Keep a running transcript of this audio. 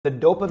The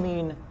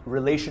dopamine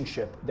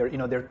relationship,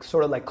 they're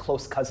sort of like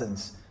close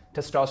cousins,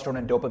 testosterone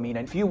and dopamine.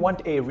 And if you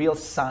want a real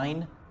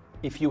sign,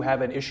 if you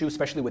have an issue,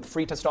 especially with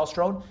free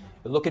testosterone,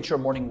 look at your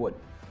morning wood.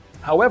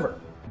 However,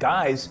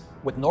 guys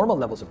with normal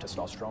levels of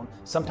testosterone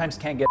sometimes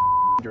can't get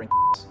during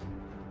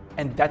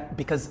and that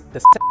because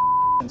the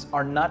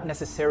are not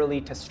necessarily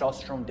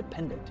testosterone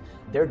dependent.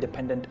 They're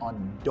dependent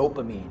on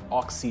dopamine,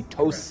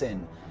 oxytocin,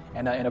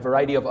 and a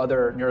variety of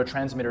other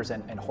neurotransmitters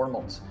and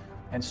hormones.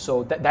 And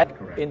so that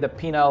in the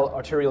penile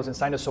arterioles and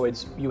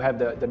sinusoids, you have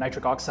the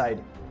nitric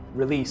oxide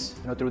release,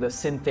 through the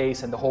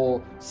synthase and the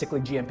whole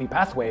cyclic GMP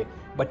pathway.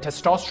 But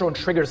testosterone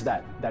triggers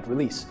that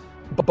release.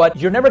 But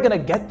you're never going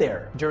to get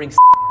there during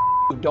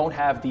you don't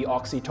have the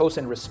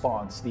oxytocin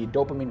response, the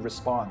dopamine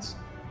response,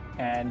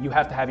 and you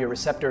have to have your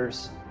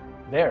receptors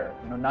there,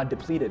 not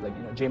depleted.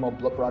 Like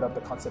JMO brought up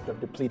the concept of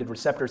depleted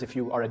receptors if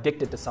you are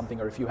addicted to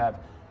something or if you have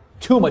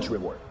too much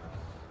reward,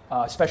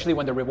 especially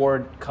when the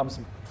reward comes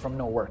from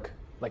no work,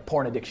 like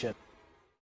porn addiction.